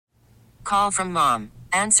call from mom.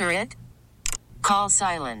 Answer it. Call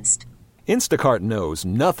silenced. Instacart knows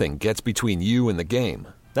nothing gets between you and the game.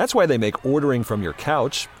 That's why they make ordering from your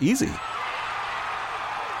couch easy.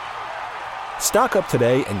 Stock up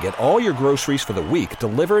today and get all your groceries for the week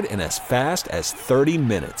delivered in as fast as 30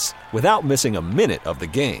 minutes without missing a minute of the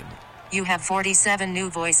game. You have 47 new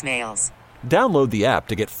voicemails. Download the app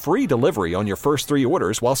to get free delivery on your first 3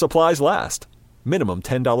 orders while supplies last. Minimum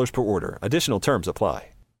 $10 per order. Additional terms apply.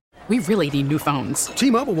 We really need new phones.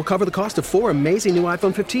 T-Mobile will cover the cost of 4 amazing new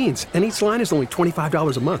iPhone 15s, and each line is only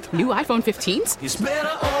 $25 a month. New iPhone 15s? It's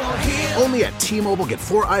better over here. Only at T-Mobile, get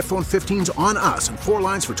 4 iPhone 15s on us and 4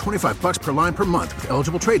 lines for $25 per line per month with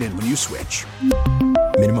eligible trade-in when you switch.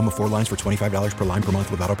 Minimum of 4 lines for $25 per line per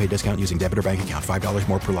month with autopay discount using debit or bank account. $5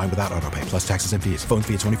 more per line without autopay, plus taxes and fees. Phone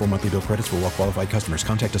fee at 24 monthly bill credits for well-qualified customers.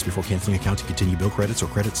 Contact us before canceling account to continue bill credits or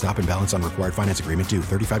credit stop and balance on required finance agreement due.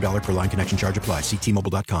 $35 per line connection charge applies. See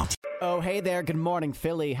T-Mobile.com. Oh, hey there. Good morning,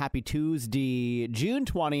 Philly. Happy Tuesday, June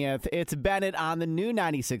 20th. It's Bennett on the new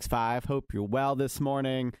 96.5. Hope you're well this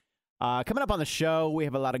morning. Coming up on the show, we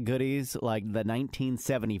have a lot of goodies like the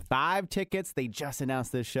 1975 tickets. They just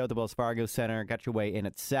announced this show at the Wells Fargo Center. Got your way in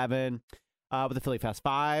at 7 with the Philly Fast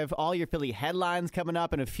 5. All your Philly headlines coming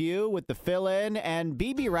up in a few with the fill-in. And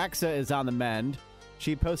Bebe Rexha is on the mend.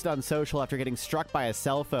 She posted on social after getting struck by a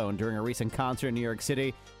cell phone during a recent concert in New York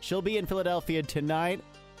City. She'll be in Philadelphia tonight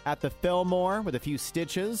at the Fillmore with a few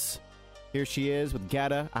stitches. Here she is with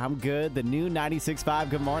Getta. I'm good. The new 96.5.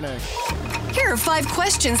 Good morning. Here are 5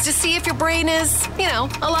 questions to see if your brain is,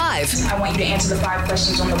 alive. I want you to answer the 5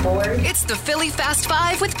 questions on the board. It's the Philly Fast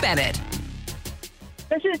 5 with Bennett.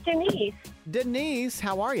 This is Denise. Denise,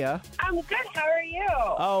 how are you? I'm good. How are you?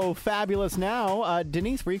 Oh, fabulous now.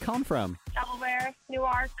 Denise, where you calling from? Delaware,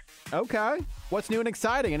 Newark. Okay. What's new and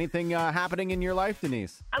exciting? Anything happening in your life,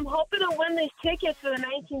 Denise? I'm hoping to win these tickets for the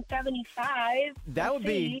 1975. That'd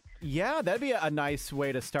be a nice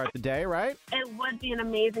way to start the day, right? It would be an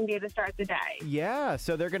amazing day to start the day. Yeah,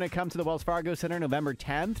 so they're going to come to the Wells Fargo Center November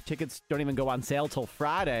 10th. Tickets don't even go on sale till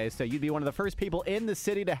Friday, so you'd be one of the first people in the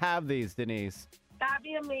city to have these, Denise. That'd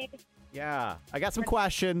be amazing. Yeah, I got some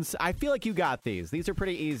questions. I feel like you got these. These are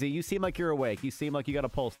pretty easy. You seem like you're awake. You seem like you got a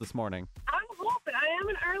pulse this morning. I'm hoping. I am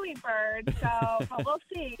an early bird, so but we'll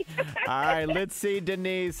see. All right, let's see,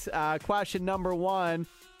 Denise. Question number 1.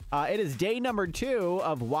 It is day number 2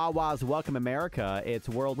 of Wawa's Welcome America. It's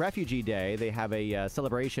World Refugee Day. They have a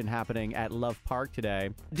celebration happening at Love Park today.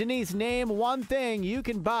 Denise, name one thing you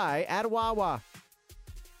can buy at Wawa.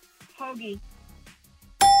 Hoagie.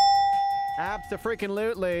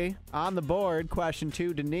 Abso-freaking-lutely. On the board, question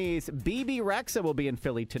 2, Denise. Bebe Rexha will be in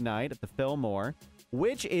Philly tonight at the Fillmore.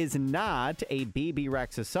 Which is not a Bebe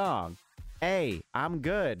Rexha song? A, I'm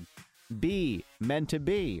Good. B, Meant to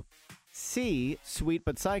Be. C, Sweet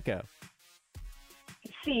But Psycho.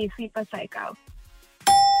 C, Sweet But Psycho.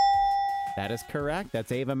 That is correct.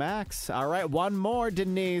 That's Ava Max. All right, one more,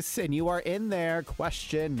 Denise, and you are in there.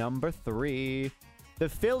 Question number 3. The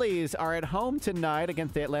Phillies are at home tonight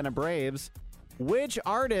against the Atlanta Braves. Which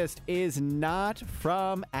artist is not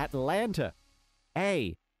from Atlanta?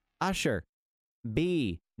 A, Usher.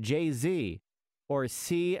 B, Jay-Z. Or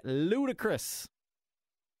C, Ludacris.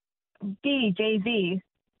 B, Jay-Z.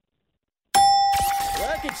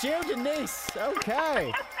 Look at you, Denise.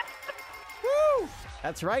 Okay. Woo!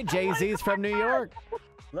 That's right. Jay-Z's from New York.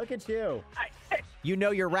 Look at you. You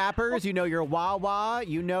know your rappers. You know your Wawa.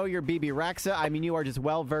 You know your Bebe Rexha. I mean, you are just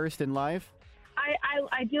well-versed in life.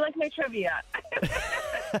 I do like my trivia.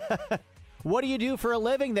 What do you do for a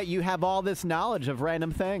living that you have all this knowledge of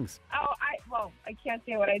random things? I can't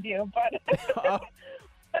say what I do, but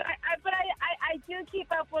but I do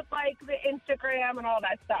keep up with like the Instagram and all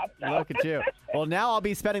that stuff. So. Look at you. Well, now I'll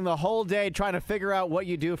be spending the whole day trying to figure out what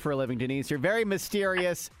you do for a living, Denise. You're very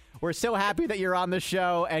mysterious. We're so happy that you're on the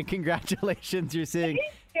show, and congratulations, you're seeing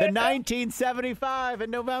the 1975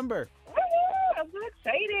 in November. Woo! I'm so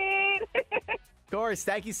excited. Of course.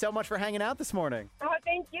 Thank you so much for hanging out this morning. Oh,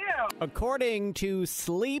 thank you. According to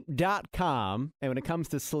sleep.com, and when it comes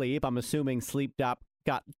to sleep, I'm assuming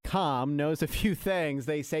sleep.com knows a few things.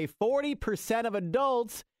 They say 40% of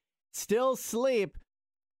adults still sleep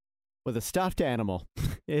with a stuffed animal.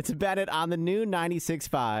 It's Bennett on the new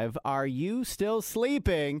 96.5. Are you still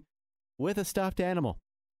sleeping with a stuffed animal?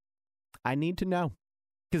 I need to know,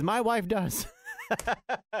 because my wife does.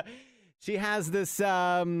 She has this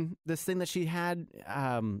this thing that she had,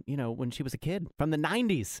 when she was a kid from the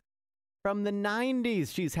 90s. From the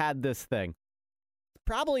 90s, she's had this thing.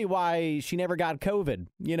 Probably why she never got COVID,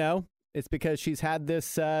 It's because she's had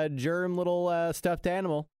this germ little stuffed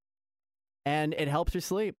animal, and it helps her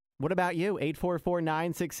sleep. What about you?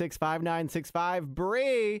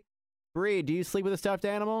 844-966-5965. Bree, do you sleep with a stuffed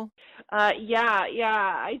animal? Yeah,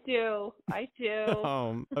 I do.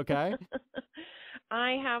 Oh, okay.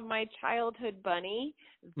 I have my childhood bunny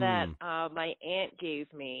that my aunt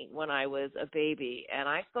gave me when I was a baby, and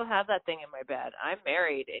I still have that thing in my bed. I'm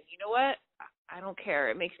married, and you know what? I don't care.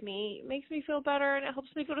 It makes me feel better, and it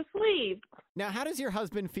helps me go to sleep. Now, how does your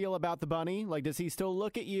husband feel about the bunny? Like, does he still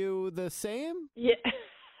look at you the same? Yeah.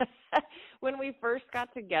 When we first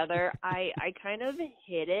got together, I kind of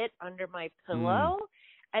hid it under my pillow.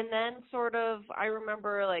 And then sort of, I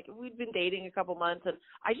remember, like, we'd been dating a couple months, and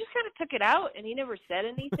I just kind of took it out, and he never said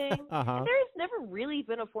anything. And there's never really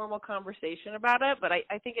been a formal conversation about it, but I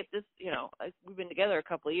think at this, we've been together a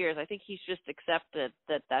couple of years. I think he's just accepted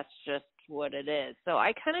that that's just what it is. So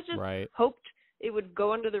I kind of just hoped it would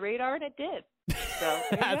go under the radar, and it did. So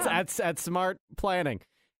that's smart planning.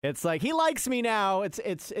 It's like, he likes me now.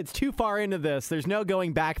 It's too far into this. There's no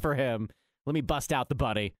going back for him. Let me bust out the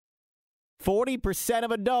bunny. 40% of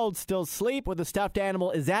adults still sleep with a stuffed animal.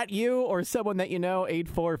 Is that you or someone that you know?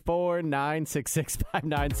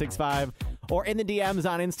 844-966-5965 or in the DMs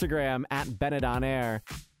on Instagram at Bennett On Air.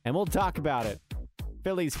 And we'll talk about it.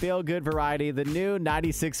 Philly's Feel Good Variety, the new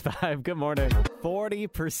 96.5. Good morning.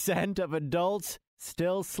 40% of adults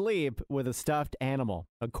still sleep with a stuffed animal,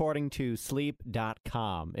 according to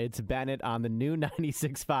sleep.com. It's Bennett on the new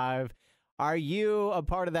 96.5. Are you a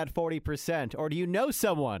part of that 40%, or do you know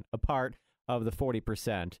someone a part of the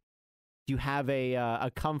 40%? Do you have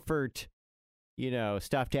a comfort,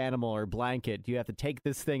 stuffed animal or blanket? Do you have to take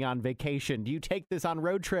this thing on vacation? Do you take this on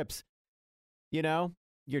road trips?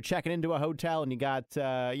 You're checking into a hotel and you got,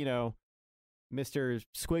 Mr.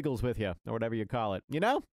 Squiggles with you, or whatever you call it.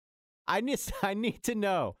 I need to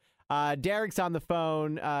know. Derek's on the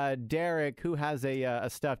phone. Derek, who has a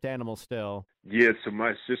stuffed animal still? Yeah, so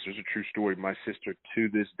my sister's a true story. My sister, to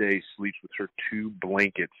this day, sleeps with her 2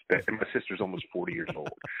 blankets. And my sister's almost 40 years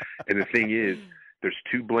old. And the thing is, there's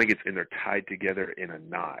 2 blankets, and they're tied together in a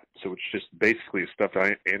knot. So it's just basically a stuffed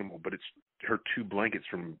animal, but it's her 2 blankets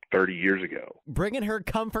from 30 years ago. Bringing her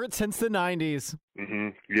comfort since the 90s.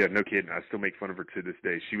 Yeah, no kidding. I still make fun of her to this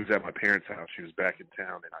day. She was at my parents' house. She was back in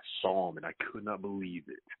town, and I saw them, and I could not believe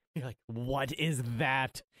it. You're like, what is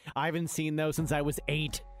that? I haven't seen those since I was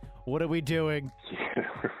 8. What are we doing?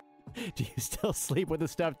 Do you still sleep with a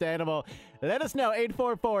stuffed animal? Let us know.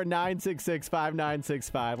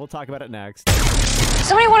 844-966-5965. We'll talk about it next.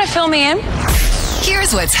 Somebody want to fill me in?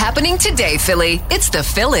 Here's what's happening today, Philly. It's the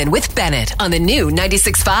Fill-In with Bennett on the new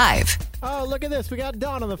 96.5. Oh, look at this. We got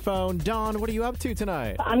Dawn on the phone. Dawn, what are you up to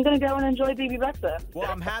tonight? I'm going to go and enjoy Baby breakfast. Well,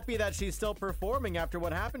 I'm happy that she's still performing after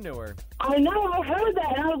what happened to her. I know. I heard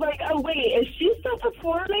that. And I was like, oh, wait, is she still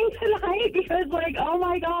performing tonight? Because, oh,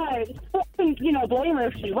 my God. Blame her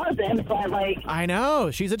if she wasn't, but, I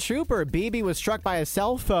know. She's a trooper. BB was struck by a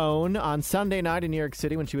cell phone on Sunday night in New York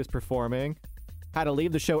City when she was performing. Had to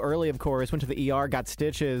leave the show early, of course. Went to the ER, got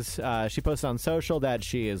stitches. She posted on social that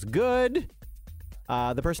she is good.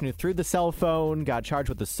 The person who threw the cell phone got charged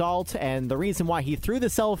with assault, and the reason why he threw the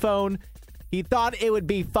cell phone, he thought it would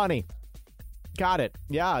be funny. Got it.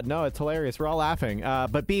 Yeah, no, it's hilarious. We're all laughing.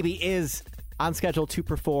 But BB is on schedule to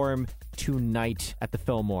perform tonight at the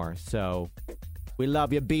Fillmore. So we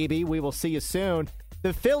love you, BB. We will see you soon.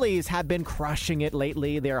 The Phillies have been crushing it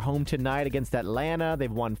lately. They're home tonight against Atlanta.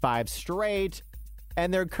 They've won 5 straight,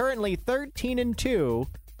 and they're currently 13-2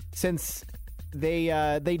 since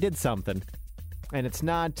they did something. And it's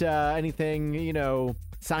not anything,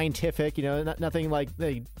 scientific, nothing like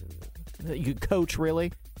you coach,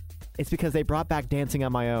 really. It's because they brought back Dancing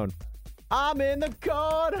on My Own. I'm in the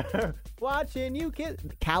corner watching you kiss.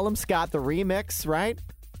 Callum Scott, the remix, right?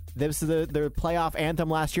 This is the playoff anthem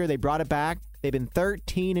last year. They brought it back. They've been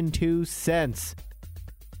 13-2 since.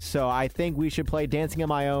 So I think we should play Dancing on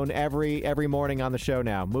My Own every morning on the show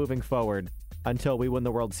now, moving forward, until we win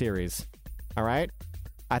the World Series. All right?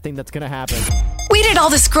 I think that's going to happen. We did all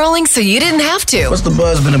the scrolling so you didn't have to. What's the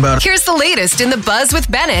buzz been about? Here's the latest in the Buzz with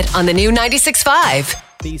Bennett on the new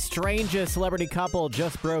 96.5. The strangest celebrity couple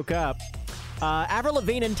just broke up. Avril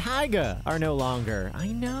Lavigne and Tyga are no longer. I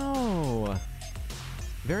know.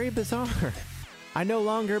 Very bizarre. I no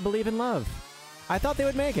longer believe in love. I thought they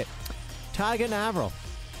would make it. Tyga and Avril.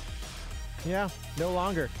 Yeah, no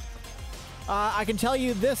longer. I can tell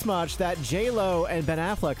you this much, that J-Lo and Ben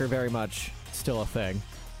Affleck are very much still a thing.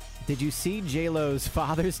 Did you see J-Lo's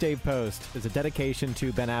Father's Day post? It's a dedication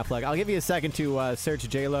to Ben Affleck. I'll give you a second to search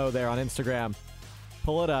J-Lo there on Instagram.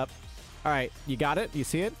 Pull it up. All right, you got it? You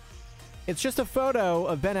see it? It's just a photo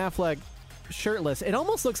of Ben Affleck shirtless. It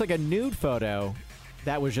almost looks like a nude photo.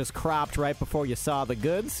 that was just cropped right before you saw the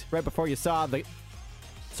goods, right before you saw the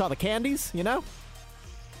candies, you know?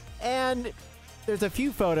 And there's a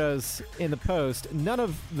few photos in the post. None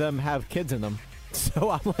of them have kids in them. So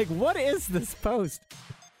I'm like, what is this post?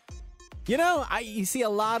 You know, you see a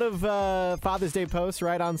lot of Father's Day posts,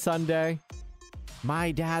 right, on Sunday.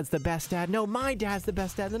 My dad's the best dad. No, my dad's the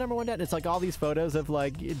best dad. The number one dad. It's like all these photos of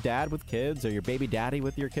like your dad with kids or your baby daddy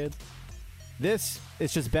with your kids. This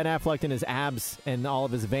is just Ben Affleck and his abs and all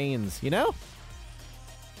of his veins, you know?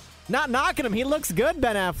 Not knocking him. He looks good,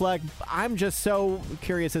 Ben Affleck. I'm just so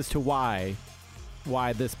curious as to why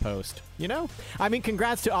this post, you know? I mean,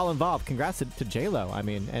 congrats to all involved. Congrats to J-Lo, I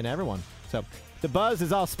mean, and everyone. So The Buzz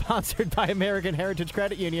is all sponsored by American Heritage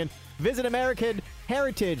Credit Union. Visit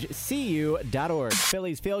AmericanHeritageCU.org.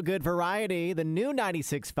 Philly's feel-good variety, the new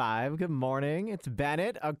 96.5. Good morning. It's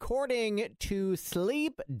Bennett. According to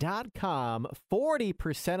Sleep.com,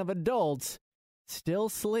 40% of adults still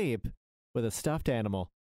sleep with a stuffed animal.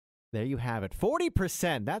 There you have it.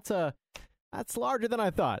 40%. That's larger than I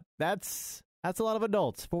thought. That's a lot of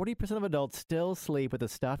adults. 40% of adults still sleep with a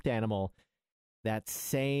stuffed animal. That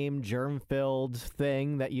same germ-filled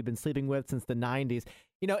thing that you've been sleeping with since the 90s.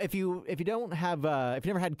 You know, if you don't have if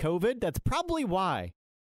you've never had COVID, that's probably why.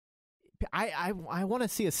 I want to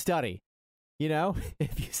see a study. You know,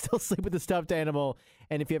 if you still sleep with a stuffed animal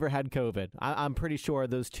and if you ever had COVID, I'm pretty sure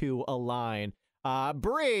those two align.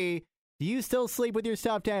 Bree, do you still sleep with your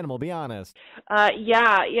stuffed animal? Be honest.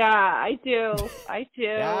 Yeah, I do. I do.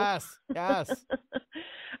 Yes.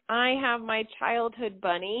 I have my childhood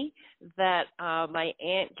bunny that my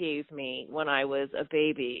aunt gave me when I was a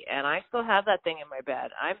baby, and I still have that thing in my bed.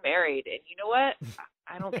 I'm married, and you know what?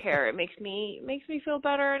 I don't care. It makes me feel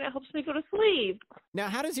better, and it helps me go to sleep. Now,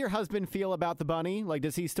 how does your husband feel about the bunny? Like,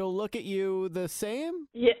 does he still look at you the same?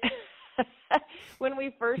 Yeah. When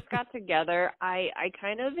we first got together, I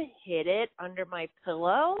kind of hid it under my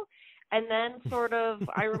pillow. And then sort of,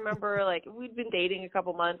 I remember, like, we'd been dating a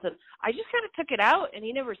couple months, and I just kind of took it out, and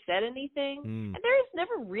he never said anything. And there's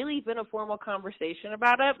never really been a formal conversation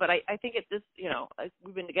about it, but I think at this, you know,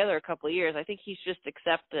 we've been together a couple of years. I think he's just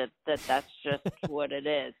accepted that that's just what it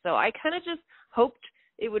is. So I kind of just hoped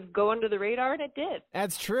it would go under the radar, and it did.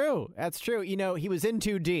 That's true. You know, he was in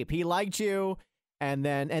too deep. He liked you, and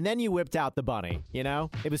then you whipped out the bunny, you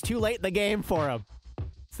know? It was too late in the game for him.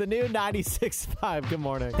 It's the new 96.5. Good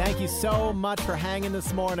morning. Thank you so much for hanging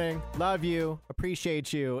this morning. Love you.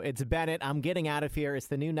 Appreciate you. It's Bennett. I'm getting out of here. It's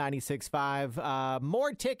the new 96.5.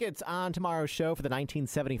 More tickets on tomorrow's show for the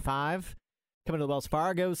 1975. Coming to the Wells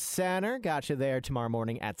Fargo Center. Got you there tomorrow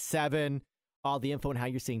morning at 7. All the info on how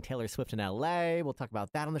you're seeing Taylor Swift in L.A. We'll talk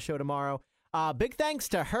about that on the show tomorrow. Big thanks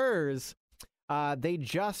to Hers. They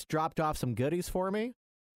just dropped off some goodies for me.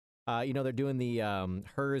 You know, they're doing the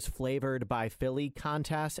Hers Flavored by Philly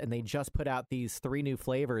contest, and they just put out these 3 new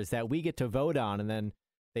flavors that we get to vote on, and then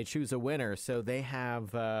they choose a winner. So they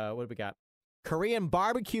have, what do we got? Korean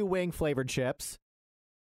barbecue wing flavored chips.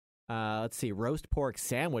 Let's see, roast pork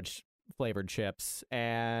sandwich flavored chips,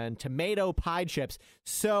 and tomato pie chips.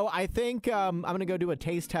 So I think I'm going to go do a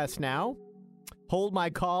taste test now. Hold my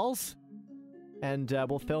calls. And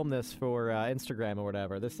we'll film this for Instagram or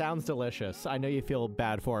whatever. This sounds delicious. I know you feel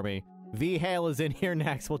bad for me. V. Hale is in here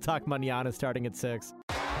next. We'll talk mañana starting at 6.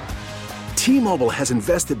 T-Mobile has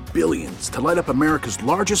invested billions to light up America's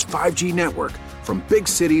largest 5G network, from big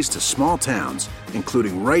cities to small towns,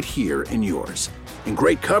 including right here in yours. And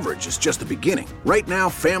great coverage is just the beginning. Right now,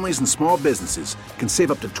 families and small businesses can save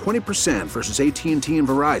up to 20% versus AT&T and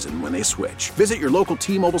Verizon when they switch. Visit your local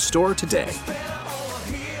T-Mobile store today.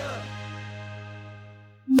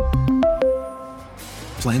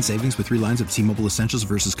 Plan savings with 3 lines of T-Mobile Essentials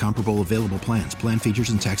versus comparable available plans. Plan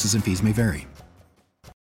features and taxes and fees may vary.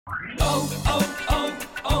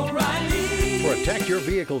 O'Reilly. Protect your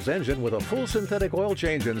vehicle's engine with a full synthetic oil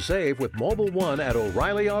change and save with Mobil 1 at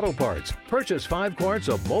O'Reilly Auto Parts. Purchase 5 quarts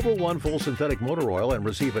of Mobil 1 full synthetic motor oil and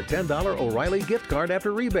receive a $10 O'Reilly gift card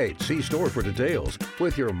after rebate. See store for details.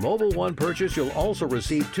 With your Mobil 1 purchase, you'll also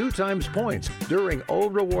receive 2 times points during O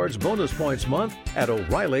Rewards Bonus Points Month at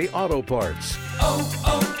O'Reilly Auto Parts.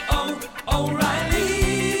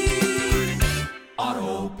 O'Reilly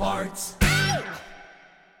Auto Parts.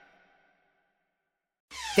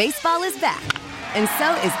 Baseball is back, and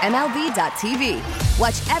so is MLB.tv.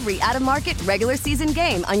 Watch every out-of-market regular season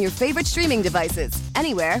game on your favorite streaming devices,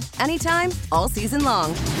 anywhere, anytime, all season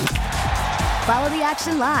long. Follow the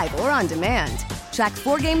action live or on demand. Track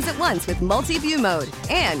 4 games at once with multi-view mode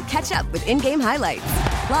and catch up with in-game highlights.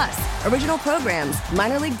 Plus, original programs,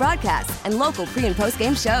 minor league broadcasts, and local pre- and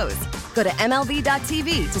post-game shows. Go to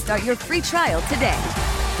MLB.tv to start your free trial today.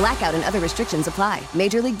 Blackout and other restrictions apply.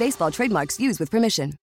 Major League Baseball trademarks used with permission.